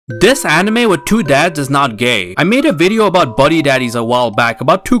This anime with two dads is not gay. I made a video about Buddy Daddies a while back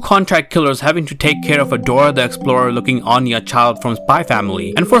about two contract killers having to take care of a Dora the Explorer looking Anya child from Spy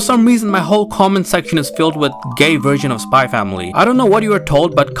Family, and for some reason my whole comment section is filled with gay version of Spy Family. I don't know what you were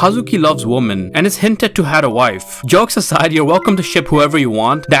told, but Kazuki loves women and is hinted to had a wife. Jokes aside, you're welcome to ship whoever you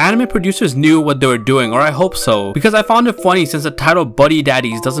want. The anime producers knew what they were doing, or I hope so, because I found it funny since the title Buddy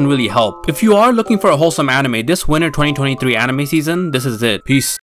Daddies doesn't really help. If you are looking for a wholesome anime this winter 2023 anime season, this is it. Peace.